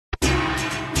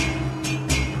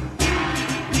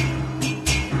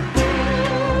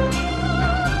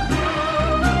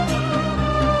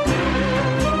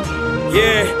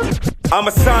I'm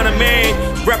a son of man,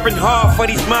 rapping hard for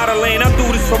these motherland. I do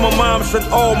this for my moms and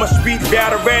all my street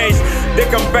veterans. They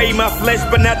can bury my flesh,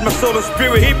 but not my soul and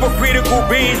spirit. Hypocritical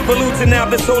beings polluting out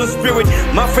the soul and spirit.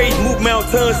 My faith move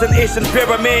mountains and ancient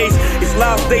pyramids. It's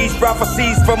last days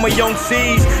prophecies from a young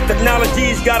seas.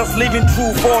 Technology's got us living true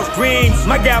false dreams.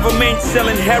 My government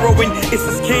selling heroin, it's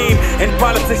a scheme. And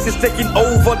politics is taking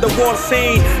over the world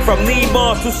scene. From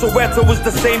Nima to Soweto was the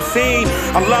same scene.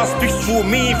 Allah speaks through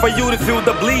me for you to feel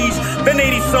the bleeds. The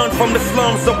native son from the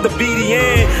slums of the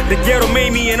BDN. The ghetto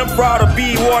made me and I'm proud to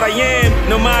be what I am.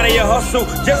 No matter your hustle,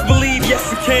 just believe,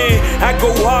 yes you can. I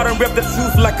go hard and rep the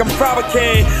truth like I'm proud I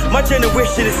can. My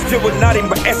generation is still with nothing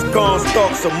but S-cons,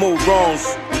 thugs and more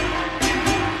wrongs.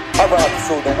 I ride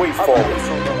so the way forward.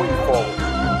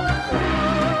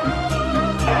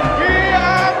 We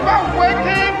are not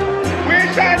waiting. We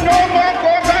shall no more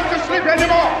go back to sleep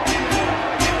anymore.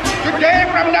 Today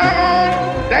from now on,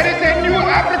 there is a new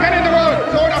African in the world,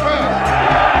 so of us.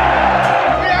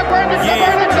 We are going to the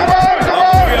world.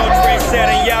 Real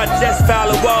trendsetter, y'all just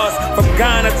follow us. From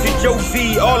Ghana to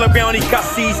Josie, all around the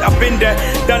Cassis. I've been there,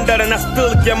 done that, and I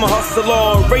still get my hustle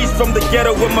on. Raised from the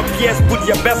ghetto with my PS, put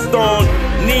your best on.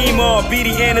 Nima,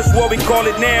 BDN is what we call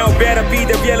it now. Better be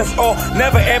the realest or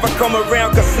never ever come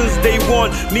around. Cause since day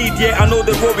one, media, I know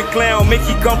the road we clown. Make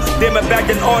you come, they my back,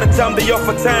 and all the time they off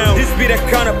for town. This be the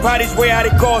kind of parties where I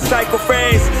they call psycho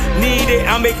fans. Need it,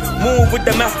 I make move with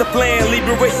the master plan.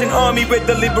 Liberation army with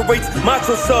the liberates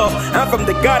macho sub. I'm from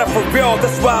the gutter for real,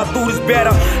 that's why I do this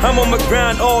better. I'm on my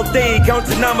grind all day,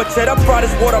 counting on my cheddar. Pride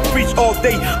is what I preach all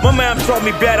day. My mom taught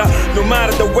me better, no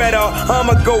matter the weather. I'm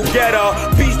a go-getter.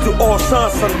 Peace to all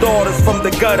sons and daughters from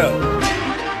the gutter.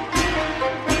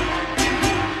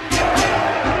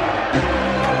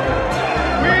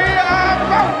 We are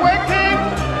not waiting.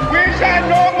 We shall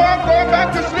no more go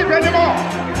back to sleep anymore.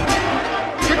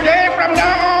 Today from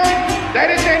now on,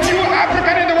 there is a new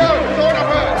African in the world, so of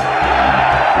us.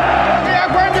 We are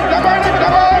going to the world.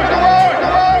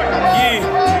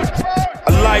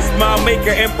 A smile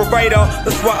maker and provider.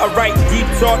 That's why I write deep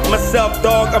talk myself,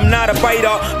 dog. I'm not a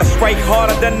biter. I strike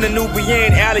harder than the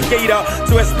Nubian alligator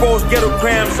to expose ghetto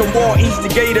crimes and war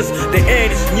instigators. The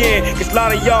end is near, cause a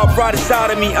lot of y'all brought it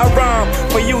out of me. I rhyme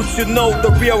for you to know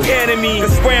the real enemy.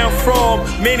 Cause where I'm from,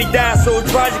 many die so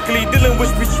tragically, dealing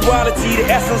with spirituality, the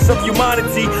essence of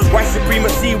humanity. White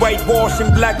supremacy, whitewash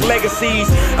and black legacies.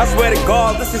 I swear to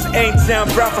God, this is end time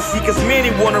prophecy. Cause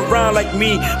many wanna rhyme like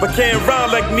me, but can't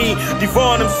rhyme like me.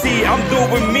 Devon Emcee, I'm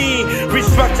doing me,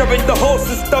 restructuring the whole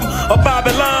system of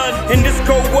Babylon. In this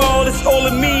cold world, it's all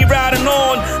of me riding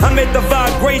on. I made the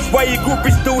vibe grace while your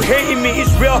groupies still hating me.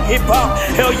 It's real hip-hop,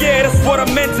 hell yeah, that's what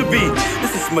I'm meant to be.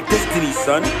 This is my destiny,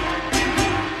 son.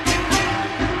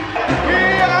 We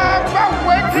are not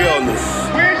waiting. Realness.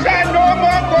 We shall no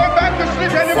more go back to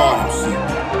sleep anymore.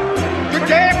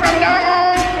 Today from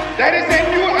now on, there is a